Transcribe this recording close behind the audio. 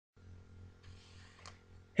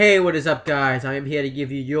Hey, what is up, guys? I am here to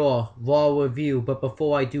give you your Raw review, but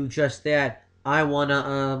before I do just that, I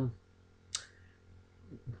wanna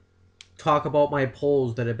talk about my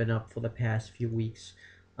polls that have been up for the past few weeks.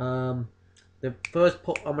 The first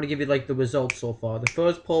poll, I'm gonna give you like the results so far. The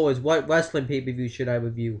first poll is what wrestling pay-per-view should I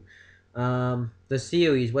review? The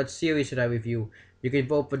series, what series should I review? You can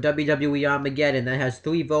vote for WWE Armageddon, that has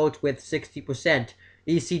 3 votes with 60%.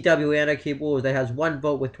 ECW Anarchy Rules, that has 1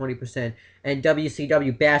 vote with 20%. And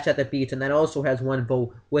WCW Bash at the Beach, and that also has 1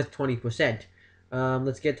 vote with 20%.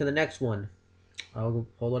 Let's get to the next one. I'll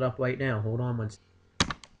pull it up right now. Hold on one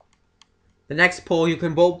second. The next poll you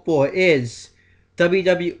can vote for is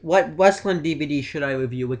what wrestling DVD should I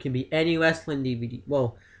review? It can be any wrestling DVD.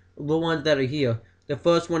 Well, the ones that are here. The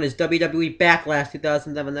first one is WWE Backlash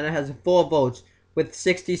 2007. Then it has 4 votes with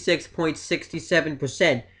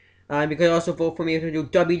 66.67%. You can also vote for me to do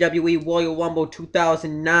WWE Royal Rumble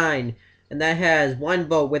 2009. And that has 1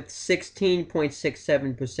 vote with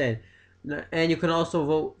 16.67%. And you can also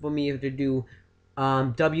vote for me to do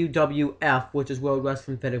WWF, which is World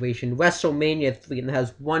Wrestling Federation, WrestleMania 3, and it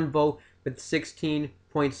has 1 vote with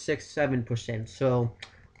 16.67%. So,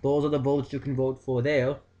 those are the votes you can vote for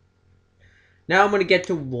there. Now I'm going to get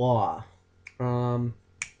to Raw.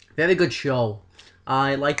 Very good show.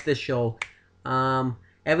 I like this show.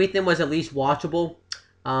 Everything was at least watchable.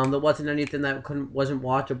 There wasn't anything that wasn't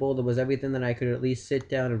watchable. There was everything that I could at least sit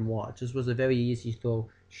down and watch. This was a very easy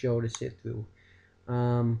show to sit through.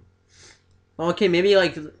 Okay, maybe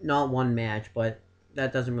like not one match, but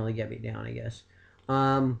that doesn't really get me down, I guess.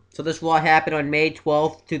 So this Raw happened on May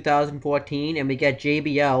 12th, 2014, and we get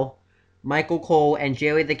JBL, Michael Cole, and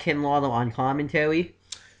Jerry the King Lawler on commentary.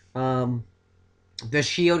 The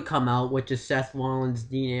Shield come out, which is Seth Rollins,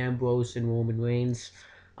 Dean Ambrose, and Roman Reigns.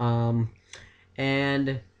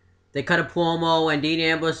 And they cut a promo, and Dean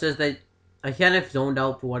Ambrose says that, I kind of zoned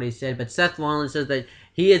out for what he said, but Seth Rollins says that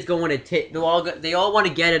he is going to take, they all want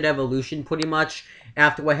to get at Evolution, pretty much,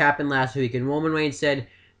 after what happened last week. And Roman Reigns said,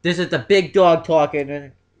 this is the big dog talking,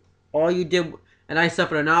 and all you did, and I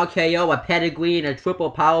suffered an RKO, a pedigree, and a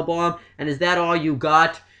triple powerbomb, and is that all you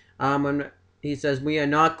got? And he says, we are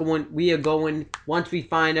going, once we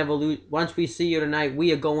find Evolution, once we see you tonight,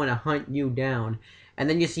 we are going to hunt you down. And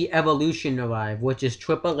then you see Evolution arrive, which is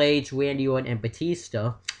Triple H, Randy Orton, and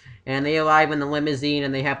Batista. And they arrive in the limousine,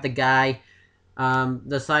 and they have the guy,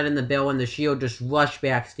 the sign in the bell, and the Shield just rush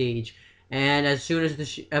backstage. And as soon as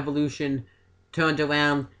the Evolution turns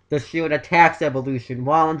around, the Shield attacks Evolution.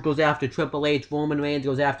 Rollins goes after Triple H, Roman Reigns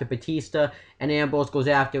goes after Batista, and Ambrose goes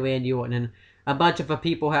after Randy Orton. And a bunch of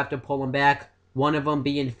people have to pull him back. One of them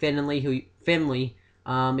being Finley,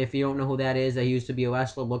 if you don't know who that is, he used to be a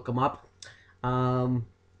wrestler, look him up. And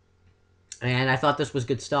I thought this was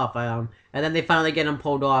good stuff. And then they finally get him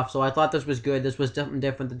pulled off. So I thought this was good. This was something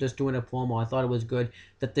different than just doing a promo. I thought it was good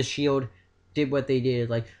that the Shield did what they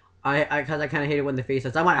did. Like, because I kind of hated when the face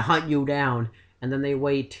says, I want to hunt you down. And then they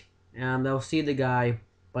wait. They'll see the guy,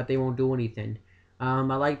 but they won't do anything. I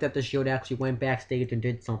like that the Shield actually went backstage and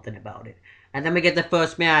did something about it. And then we get the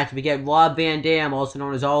first match. We get Rob Van Dam, also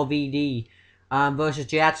known as RVD, versus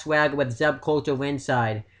Jack Swagger with Zeb Coulter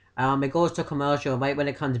ringside. It goes to commercial. Right when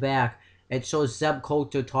it comes back, it shows Zeb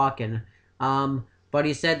Coulter talking. But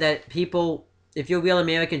he said that people, if you're real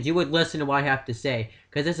Americans, you would listen to what I have to say.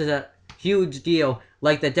 Because this is a huge deal,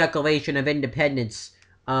 like the Declaration of Independence,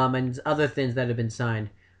 and other things that have been signed.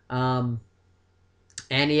 And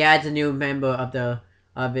he adds a new member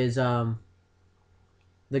of his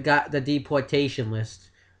the deportation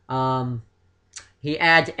list. He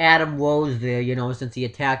adds Adam Rose there, you know, since he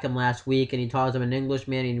attacked him last week, and he calls him an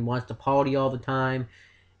Englishman, and he wants to party all the time.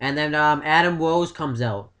 And then Adam Rose comes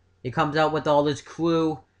out. He comes out with all his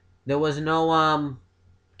crew. There was no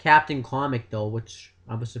Captain Comic though, which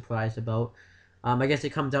I was surprised about. I guess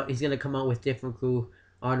he's gonna come out with different crew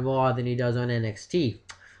on Raw than he does on NXT.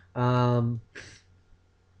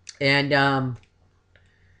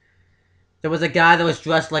 There was a guy that was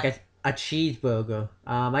dressed like a cheeseburger.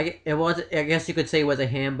 I guess you could say it was a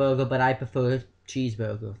hamburger, but I prefer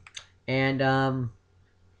cheeseburger. And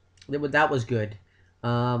that was good.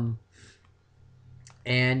 Yeah,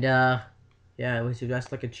 it was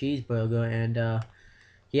dressed like a cheeseburger, and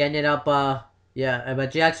he ended up, but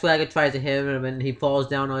Jack Swagger tries to hit him, and he falls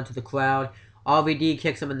down onto the crowd. RVD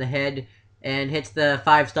kicks him in the head, and hits the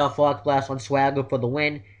 5-star Fox Blast on Swagger for the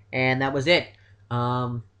win, and that was it.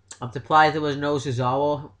 I'm surprised there was no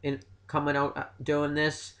Cesaro coming out doing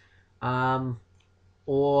this, or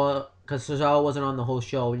because Cesaro wasn't on the whole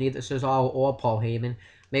show, neither Cesaro or Paul Heyman.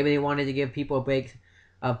 Maybe they wanted to give people a break.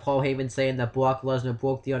 Paul Heyman saying that Brock Lesnar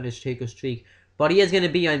broke the Undertaker streak. But he is going to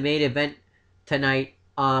be on main event tonight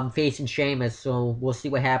facing Sheamus, so we'll see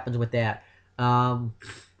what happens with that. But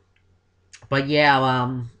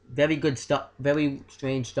yeah, very good stuff, very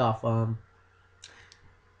strange stuff. But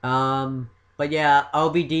yeah,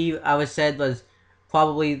 LBD, I was said was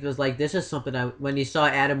like, this is something when he saw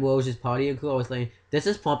Adam Rose's party crew, I was like, this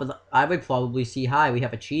is something I would probably see high. We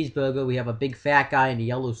have a cheeseburger, we have a big fat guy in a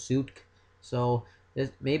yellow suit, so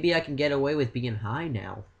maybe I can get away with being high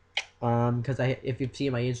now. Because if you've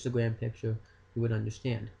seen my Instagram picture, you would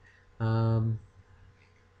understand. And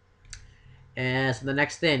so the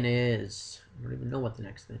next thing is, I don't even know what the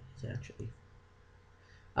next thing is actually.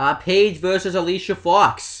 Paige versus Alicia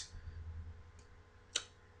Fox.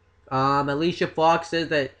 Alicia Fox says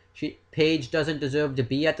that Paige doesn't deserve to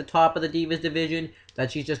be at the top of the Divas division,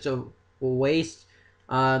 that she's just a waste,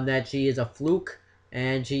 that she is a fluke,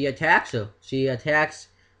 and she attacks her. She attacks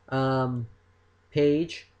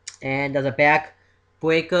Paige and does a back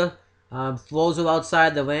breaker, throws her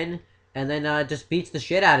outside the ring, and then just beats the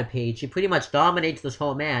shit out of Paige. She pretty much dominates this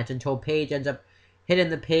whole match until Paige ends up hitting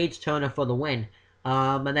the Paige turner for the win.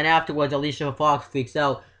 And then afterwards, Alicia Fox freaks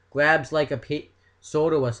out, grabs like a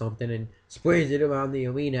soda or something, and sprays it around the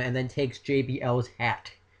arena, and then takes JBL's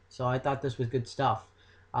hat. So I thought this was good stuff.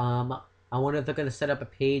 I wonder if they're going to set up a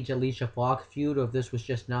Paige Alicia Fox feud, or if this was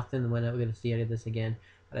just nothing, and we're never going to see any of this again.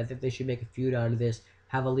 But I think they should make a feud out of this.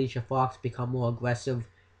 Have Alicia Fox become more aggressive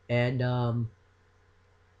and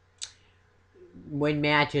win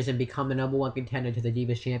matches and become the #1 contender to the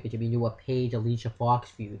Divas Championship. You do a Paige Alicia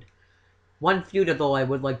Fox feud. One feud, though, I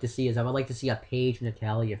would like to see is I would like to see a Paige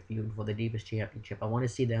Natalya feud for the Divas Championship. I want to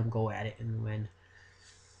see them go at it and win.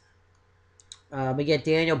 We get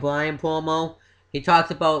Daniel Bryan promo. He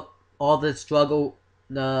talks about all the struggle,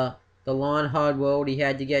 the long, hard road he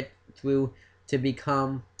had to get through to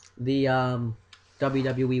become the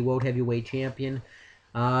WWE World Heavyweight Champion.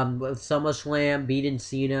 With SummerSlam, beating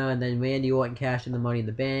Cena, and then Randy Orton cashed in the Money in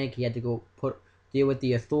the Bank. He had to go deal with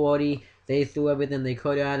the Authority. They threw everything they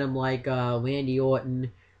could at him, like Randy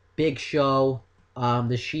Orton, Big Show,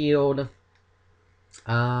 The Shield,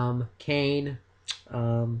 Kane.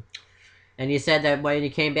 And he said that when he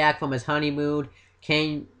came back from his honeymoon,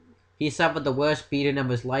 he suffered the worst beating of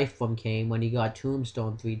his life from Kane when he got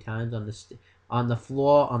tombstone 3 times on the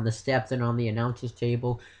floor, on the steps, and on the announcer's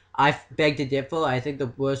table. I beg to differ. I think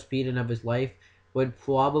the worst beating of his life would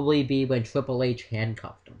probably be when Triple H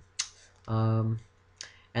handcuffed him.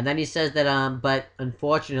 And then he says that, but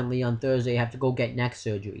unfortunately on Thursday, I have to go get neck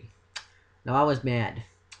surgery. Now, I was mad.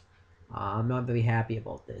 I'm not very happy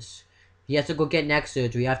about this. He has to go get neck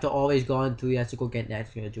surgery. After all he's gone through, he has to go get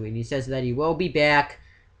neck surgery. And he says that he will be back,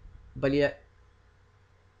 but he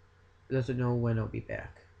doesn't know when he'll be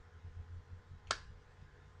back.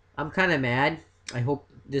 I'm kind of mad. I hope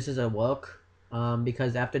this is a work.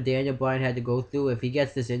 Because after Daniel Bryan had to go through, if he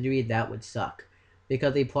gets this injury, that would suck.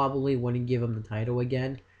 Because they probably wouldn't give him the title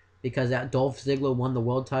again. Because Dolph Ziggler won the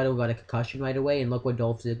world title, got a concussion right away, and look where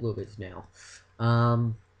Dolph Ziggler is now.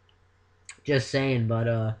 Just saying,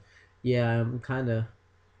 but yeah, I'm kind of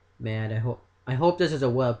mad. I hope this is a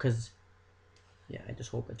work, because yeah, I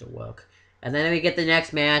just hope it's a work. And then we get the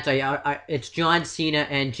next match. It's John Cena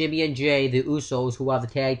and Jimmy and Jay, the Usos, who are the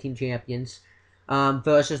tag team champions,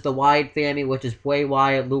 versus the Wyatt family, which is Bray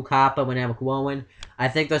Wyatt, Luke Harper, and Eric Rowan. I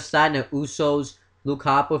think they're starting a Usos, Luke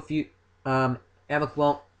Harper feud,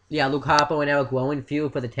 Luke Harper and Eric Rowan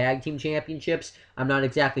feud for the tag team championships. I'm not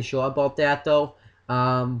exactly sure about that though.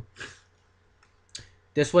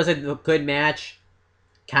 This was a good match,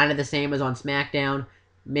 kind of the same as on SmackDown.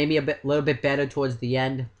 Maybe little bit better towards the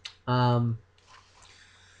end. I'm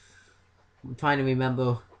trying to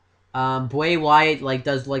remember. Bray Wyatt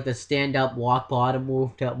does the stand up walk bottom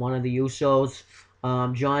move to one of the Usos.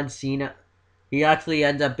 John Cena, he actually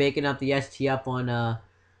ends up breaking up the STF on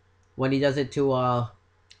when he does it to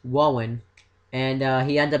Rowan, and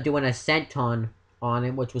he ends up doing a senton on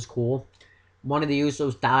him, which was cool. One of the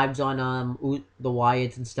Usos dives on the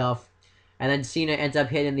Wyatts and stuff. And then Cena ends up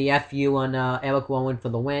hitting the FU on Eric Rowan for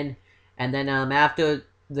the win. And then after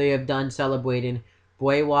they have done celebrating,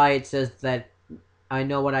 Bray Wyatt says that, I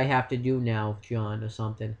know what I have to do now, John, or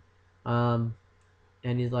something. And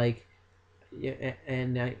he's like, yeah,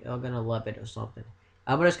 and I'm going to love it or something.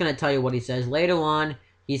 I'm just going to tell you what he says. Later on,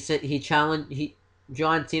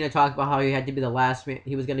 John Cena talked about how he had to be the last man,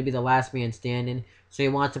 he was going to be the last man standing. So he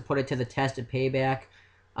wants to put it to the test of Payback.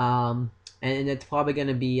 And it's probably going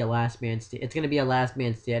to be a last man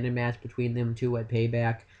standing match between them two at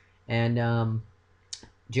Payback. And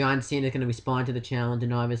John Cena is going to respond to the challenge,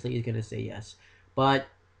 and obviously he's going to say yes. But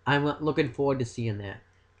I'm looking forward to seeing that.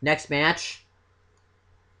 Next match,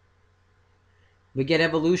 we get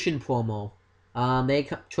Evolution promo. They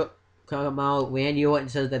come out. Randy Orton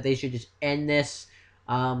says that they should just end this.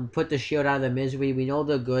 Put the Shield out of their misery. We know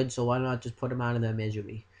they're good, so why not just put them out of their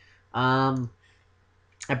misery? And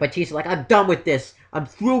Batista like, I'm done with this. I'm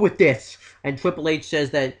through with this. And Triple H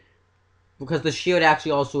says that because the Shield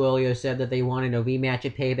actually also earlier said that they wanted a rematch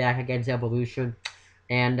at Payback against Evolution.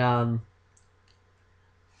 And,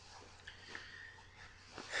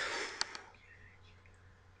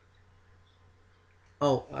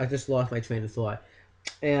 oh, I just lost my train of thought.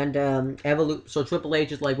 And so Triple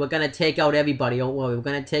H is like, we're gonna take out everybody. Don't worry, we're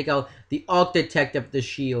gonna take out the Arc Detective of the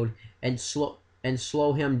Shield and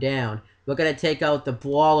slow him down. We're gonna take out the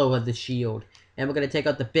Brawler of the Shield, and we're gonna take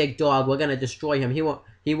out the Big Dog. We're gonna destroy him.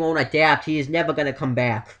 He won't adapt. He is never gonna come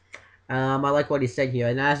back. I like what he said here.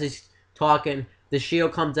 And as he's talking, the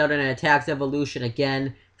Shield comes out and attacks Evolution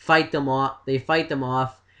again. Fight them off. They fight them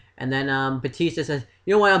off. And then Batista says,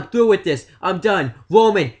 you know what, I'm through with this. I'm done.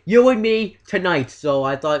 Roman, you and me tonight. So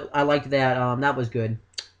I liked that. That was good.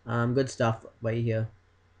 Good stuff right here.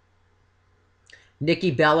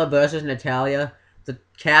 Nikki Bella versus Natalya. The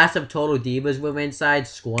cast of Total Divas were inside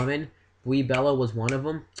squirming. Brie Bella was one of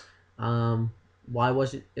them. Why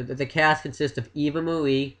was it? The cast consists of Eva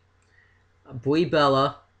Marie, Brie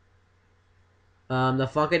Bella, the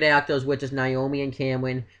Funkin' Actors, which is Naomi and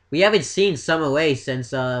Cameron. We haven't seen Summer Rae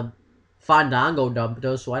since Fandango dubbed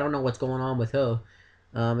her, so I don't know what's going on with her.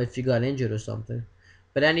 If she got injured or something.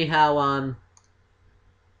 But anyhow,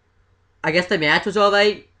 I guess the match was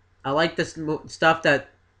alright. I like this stuff that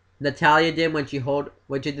Natalya did when she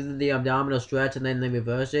did the abdominal stretch and then they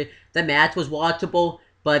reversed it. The match was watchable,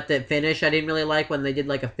 but the finish I didn't really like when they did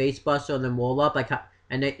like a face buster and then roll up.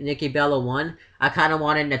 And Nikki Bella won. I kind of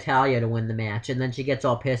wanted Natalya to win the match, and then she gets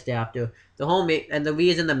all pissed after. And the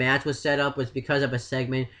reason the match was set up was because of a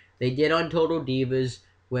segment they did on Total Divas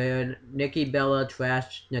where Nikki Bella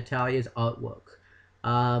trashed Natalya's artwork.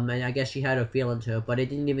 And I guess she had her feelings hurt, but it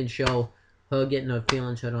didn't even show her getting her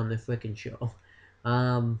feelings hurt on the freaking show.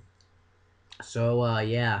 Yeah.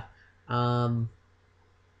 I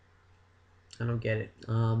don't get it.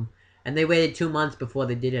 And they waited 2 months before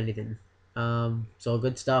they did anything. So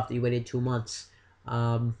good stuff. They waited 2 months.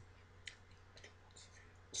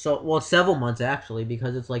 Several months actually,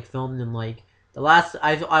 because it's like filmed in like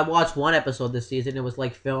I watched one episode this season. It was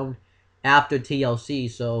like filmed after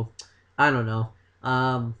TLC. So I don't know.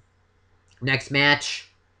 Next match.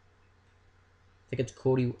 I think it's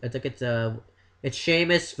Cody. I think it's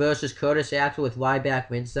Sheamus versus Curtis Axel with Ryback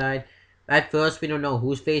ringside. At first, we don't know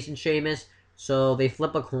who's facing Sheamus, so they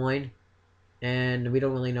flip a coin, and we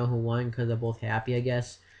don't really know who won because they're both happy, I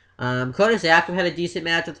guess. Curtis Axel had a decent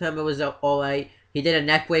match with him. It was alright. He did a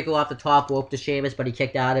neckbreaker off the top rope to Sheamus, but he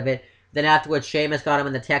kicked out of it. Then afterwards, Sheamus got him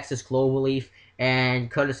in the Texas Cloverleaf,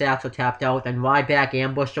 and Curtis Axel tapped out. And Ryback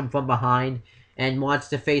ambushed him from behind and wants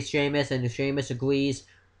to face Sheamus, and Sheamus agrees.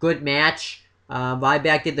 Good match.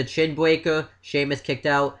 Ryback did the chin breaker. Sheamus kicked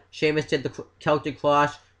out. Sheamus did the Celtic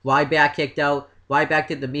Cross. Ryback kicked out. Ryback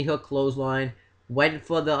did the meat hook clothesline. Went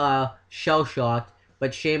for the shell shock,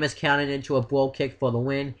 but Sheamus counted into a blow kick for the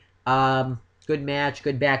win. Good match,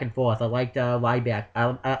 good back and forth. I liked Ryback.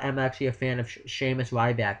 I'm actually a fan of Sheamus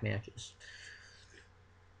Ryback matches.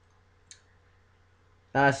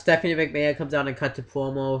 Stephanie McMahon comes out and cuts a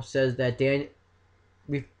promo, says that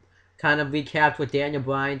we kind of recapped what Daniel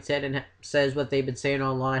Bryan said and says what they've been saying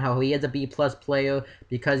online, how he is a B-plus player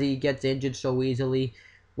because he gets injured so easily,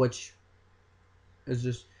 which is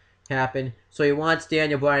just happened. So he wants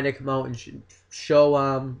Daniel Bryan to come out and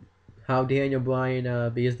show how Daniel Bryan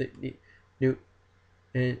is the new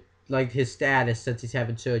like his status since he's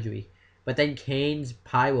having surgery. But then Kane's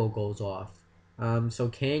pyro goes off. So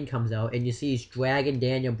Kane comes out and you see he's dragging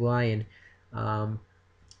Daniel Bryan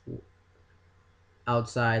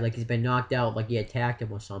outside like he's been knocked out, like he attacked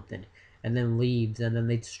him or something, and then leaves. And then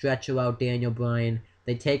they stretch out Daniel Bryan.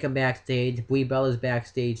 They take him backstage. Brie Bella's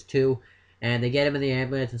backstage too, and they get him in the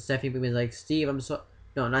ambulance. And Stephanie McMahon's like, Steve,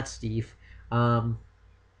 no, not Steve.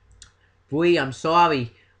 Brie, I'm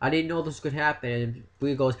sorry. I didn't know this could happen. And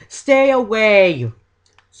Brie goes, stay away.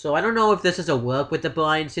 So I don't know if this is a work with the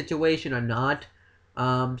Bryan situation or not.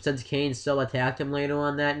 Since Kane still attacked him later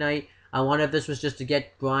on that night. I wonder if this was just to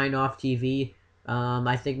get Bryan off TV.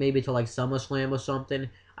 I think maybe to like SummerSlam or something.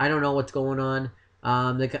 I don't know what's going on.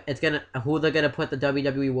 Who they're gonna put the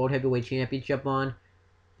WWE World Heavyweight Championship on.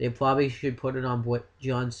 They probably should put it on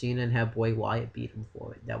John Cena and have Bray Wyatt beat him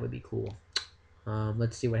for it. That would be cool.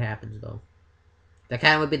 Let's see what happens though. That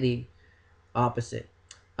kind of would be the opposite.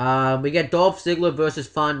 We get Dolph Ziggler versus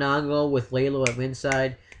Fandango with Layla at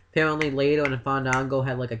ringside. Apparently Layla and Fandango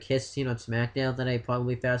had like a kiss scene on SmackDown that I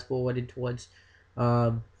probably fast forwarded towards.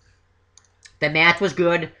 The match was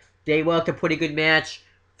good. They worked a pretty good match.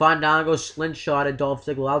 Fandango slingshotted Dolph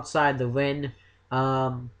Ziggler outside the ring.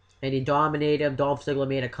 And he dominated him. Dolph Ziggler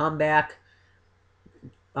made a comeback.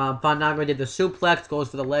 Fandango did the suplex, goes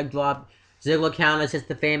for the leg drop. Ziggler counters, hits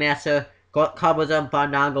the Fameasser, covers him.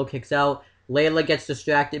 Fandango kicks out. Layla gets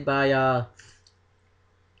distracted by,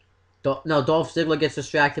 Dolph Ziggler gets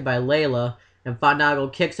distracted by Layla, and Fandango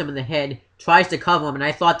kicks him in the head, tries to cover him, and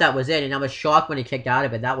I thought that was it, and I was shocked when he kicked out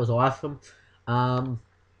of it. That was awesome. And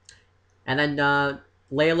then,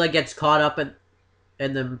 Layla gets caught up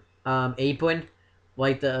in the, apron,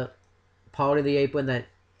 like the part of the apron that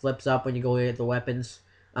flips up when you go get the weapons.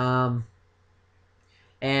 And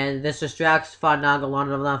this distracts Fandango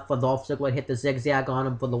long enough for Dolph Ziggler to hit the zigzag on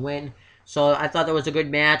him for the win. So I thought that was a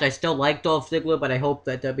good match. I still like Dolph Ziggler, but I hope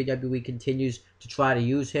that WWE continues to try to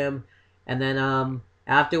use him. And then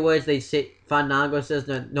afterwards, they say Fandango says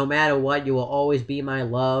that no matter what, you will always be my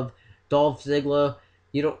love. Dolph Ziggler,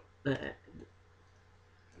 you don't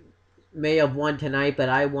may have won tonight, but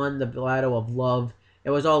I won the battle of love.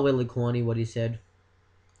 It was all really corny what he said.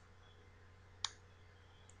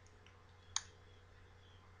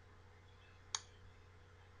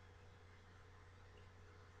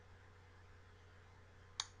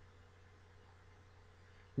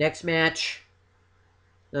 Next match.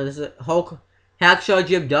 Now this is Hacksaw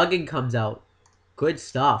Jim Duggan comes out. Good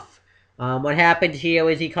stuff. What happened here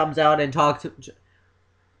is he comes out and talks.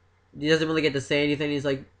 He doesn't really get to say anything. He's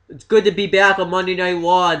like, "It's good to be back on Monday Night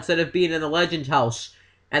Raw instead of being in the Legends house."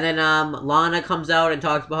 And then Lana comes out and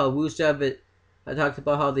talks about how Rusev talks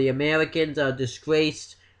about how the Americans are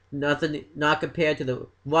disgraced, not compared to the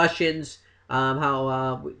Russians.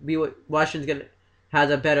 How Russians has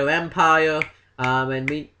a better empire, and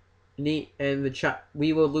we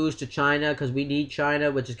will lose to China because we need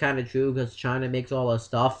China, which is kind of true because China makes all our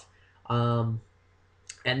stuff. And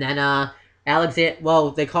then Alexander, well,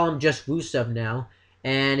 they call him just Rusev now,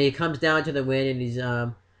 and he comes down to the win, and he's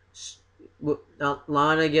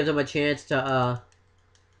Lana gives him a chance to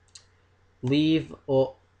leave,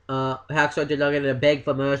 or Hacksaw Jim Duggan to beg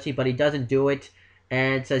for mercy, but he doesn't do it,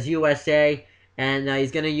 and says USA, and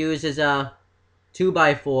he's gonna use his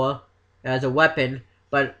 2x4 as a weapon,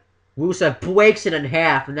 but Rusev breaks it in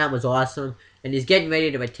half, and that was awesome. And he's getting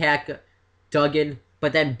ready to attack Duggan,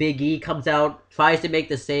 but then Big E comes out, tries to make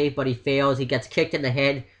the save, but he fails. He gets kicked in the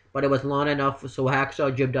head, but it was long enough so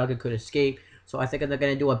Hacksaw Jim Duggan could escape. So I think they're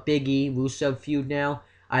going to do a Big E Rusev feud now.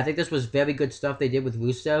 I think this was very good stuff they did with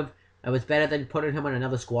Rusev. It was better than putting him on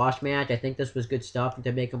another squash match. I think this was good stuff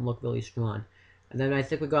to make him look really strong. And then I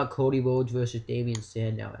think we got Cody Rhodes versus Damian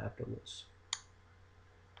Sandow afterwards.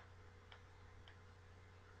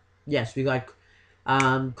 Yes, we got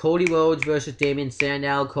Cody Rhodes versus Damian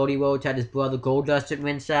Sandow. Cody Rhodes had his brother Goldust at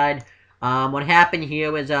ringside. What happened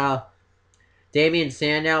here was Damian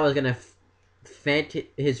Sandow was going to vent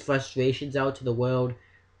his frustrations out to the world,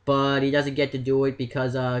 but he doesn't get to do it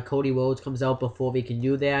because Cody Rhodes comes out before he can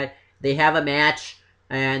do that. They have a match,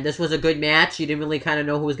 and this was a good match. You didn't really kind of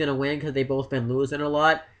know who was going to win because they both been losing a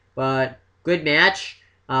lot, but good match.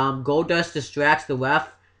 Goldust distracts the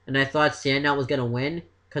ref, and I thought Sandow was going to win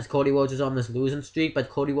because Cody Rhodes is on this losing streak, but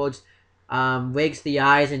Cody Rhodes rakes the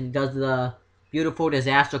eyes and does the beautiful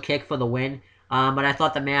disaster kick for the win. But I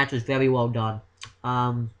thought the match was very well done.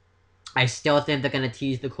 I still think they're going to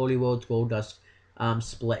tease the Cody Rhodes Goldust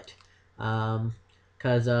split.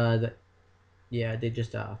 Because, yeah, they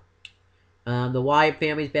just, the Wyatt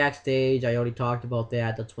family's backstage. I already talked about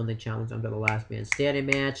that. That's when they challenged them to the last man standing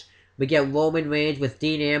match. We get Roman Reigns with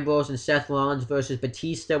Dean Ambrose and Seth Rollins versus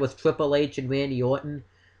Batista with Triple H and Randy Orton.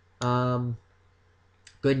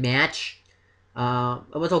 Good match.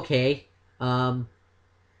 It was okay.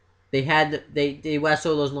 They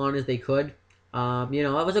wrestled as long as they could. You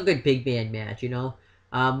know, it was a good big man match, you know.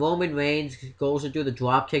 Roman Reigns goes to do the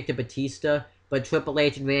drop kick to Batista, but Triple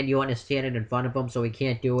H and Randy Orton is standing in front of him, so he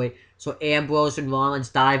can't do it. So Ambrose and Rollins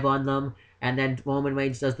dive on them, and then Roman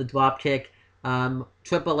Reigns does the drop kick.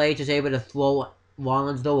 Triple H is able to throw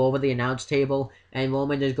Rollins though over the announce table, and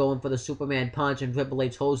Roman is going for the Superman punch, and Triple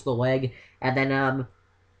H holds the leg, and then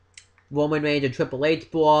Roman Reigns and Triple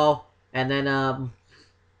H brawl, and then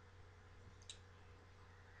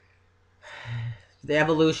the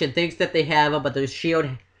Evolution thinks that they have him, but the Shield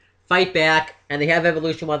fight back, and they have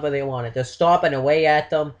Evolution whether they want it. They're stomping away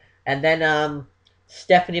at them, and then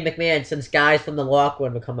Stephanie McMahon sends guys from the locker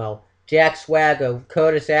room to come out. Jack Swagger,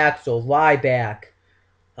 Curtis Axel, Ryback,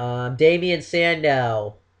 Damian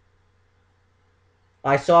Sandow.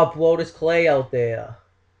 I saw Brodus Clay out there.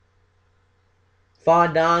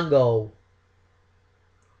 Fandango.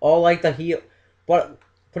 All like the heel. But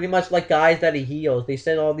pretty much like guys that he heals. They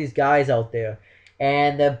send all these guys out there,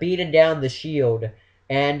 and they're beating down the Shield.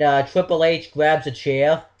 And Triple H grabs a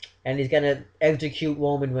chair, and he's gonna execute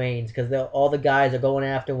Roman Reigns because all the guys are going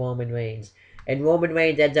after Roman Reigns. And Roman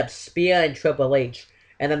Reigns ends up spearing Triple H,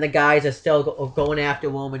 and then the guys are still going after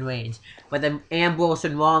Roman Reigns. But then Ambrose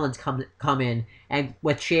and Rollins come in and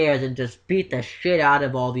with chairs and just beat the shit out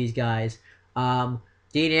of all these guys. Dean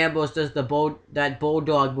Ambrose does that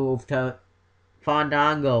bulldog move to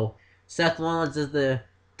Fandango. Seth Rollins is the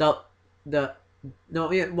that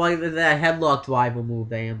headlock driver move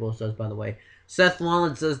that Ambrose does, by the way. Seth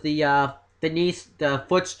Rollins does the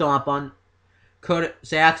foot stomp on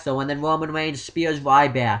Curtis Axel, and then Roman Reigns spears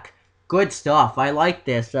Ryback. Good stuff. I like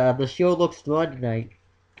this. The show looks strong tonight.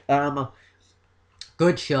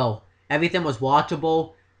 Good show. Everything was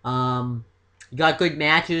watchable. You got good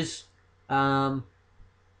matches. I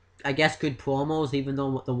guess good promos, even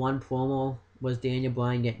though the one promo was Daniel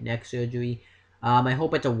Bryan getting neck surgery. I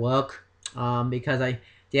hope it's a work. Because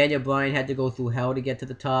Daniel Bryan had to go through hell to get to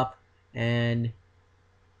the top, and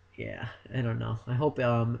yeah, I don't know. I hope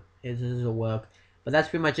this will work. But that's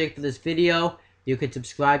pretty much it for this video. You can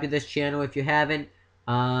subscribe to this channel if you haven't.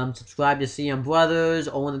 Subscribe to CM Brothers,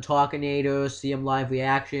 Owen the Talkinator, CM Live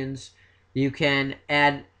Reactions. You can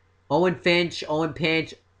add Owen Finch,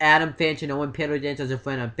 Adam Finch, and Owen Pittergents as a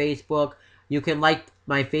friend on Facebook. You can like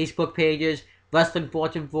my Facebook pages, Wrestling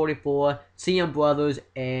Fortune 44, CM Brothers,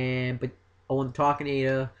 and Owen the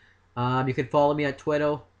Talkinator. You can follow me on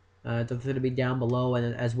Twitter. It's going to be down below,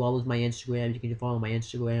 and as well as my Instagram. You can follow my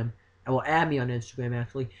Instagram. Well, add me on Instagram,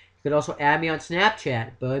 actually. You can also add me on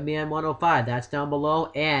Snapchat, Birdman105. That's down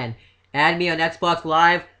below. And add me on Xbox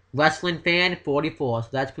Live, Wrestling Fan 44. So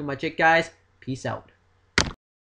that's pretty much it, guys. Peace out.